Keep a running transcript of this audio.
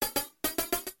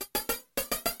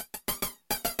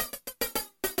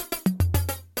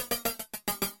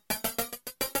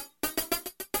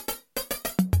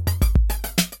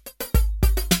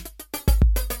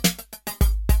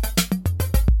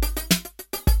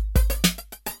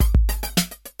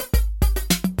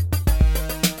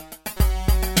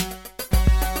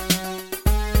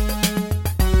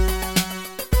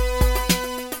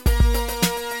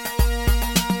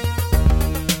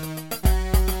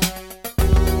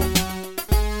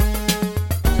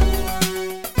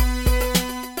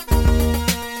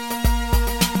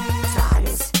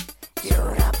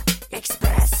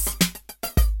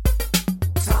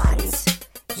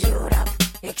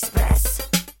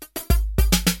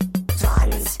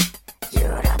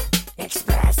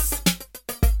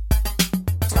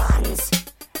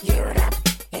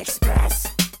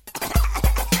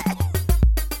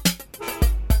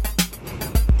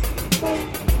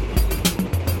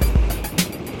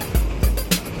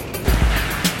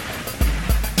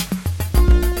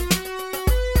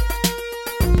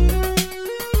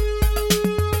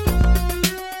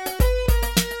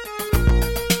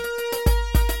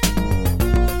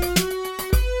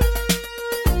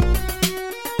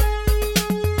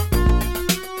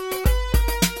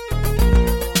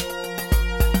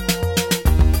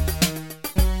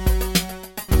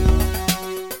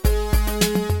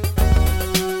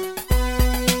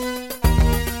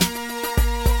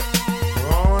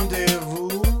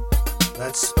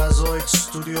Spazoid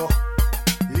Studio.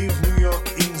 Leave New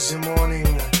York in the morning.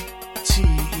 TEE.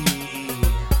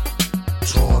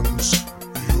 Trans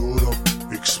Europe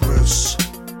Express.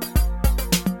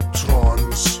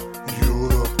 Trans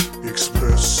Europe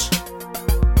Express.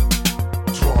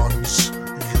 Trans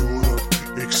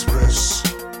Europe Express.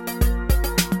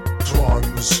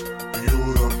 Trans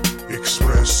Europe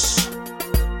Express.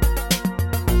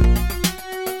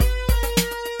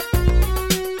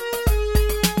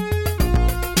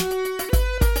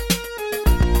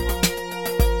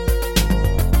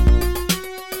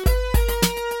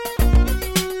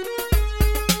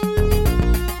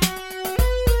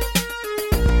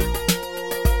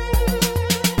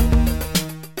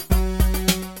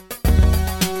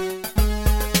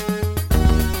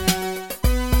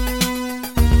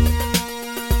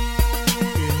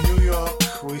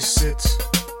 We sit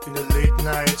in a late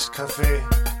night cafe.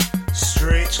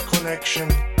 Straight connection.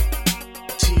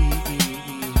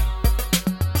 TEE.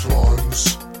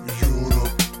 Trans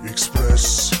Europe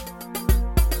Express.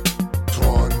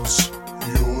 Trans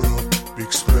Europe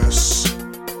Express.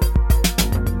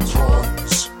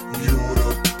 Trans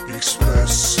Europe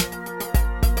Express.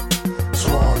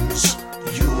 Trans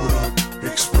Europe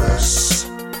Express.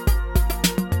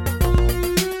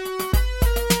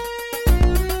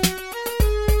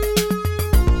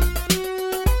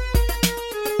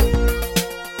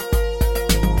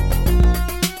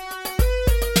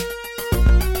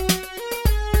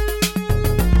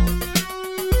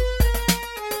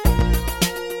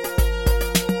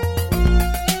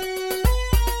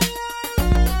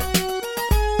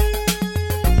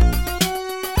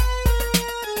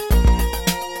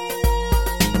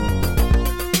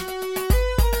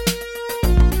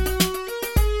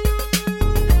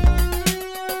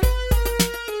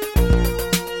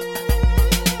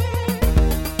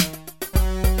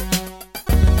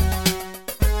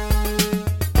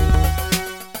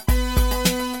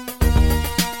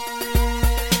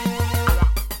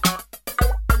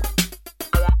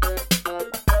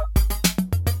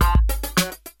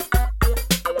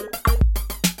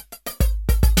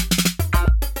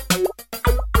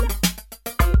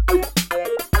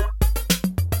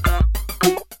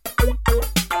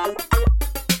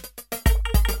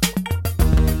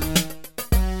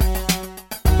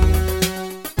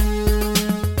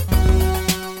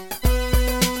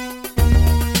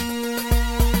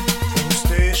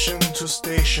 To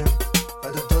station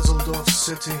at the Düsseldorf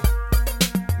city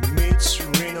meets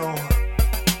REENO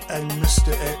and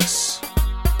Mr. X.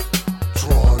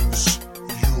 Trans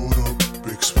Europe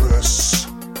Express.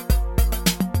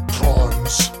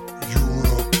 Trans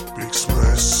Europe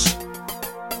Express.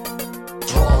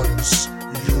 Trans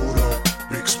Europe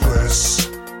Express.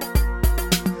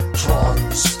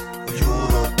 Trans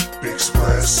Europe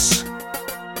Express.